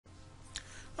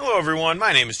Hello everyone,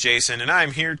 my name is Jason and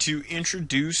I'm here to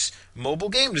introduce mobile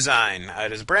game design.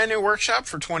 It is a brand new workshop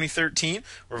for 2013.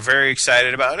 We're very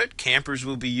excited about it. Campers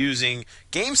will be using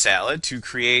GameSalad to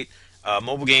create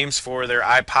mobile games for their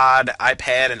iPod,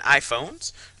 iPad, and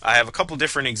iPhones. I have a couple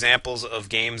different examples of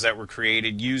games that were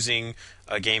created using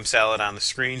GameSalad on the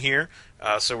screen here.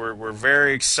 So we're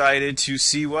very excited to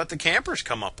see what the campers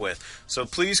come up with. So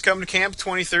please come to Camp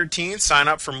 2013, sign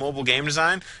up for mobile game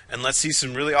design, and let's see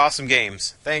some really awesome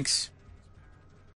games. Thanks.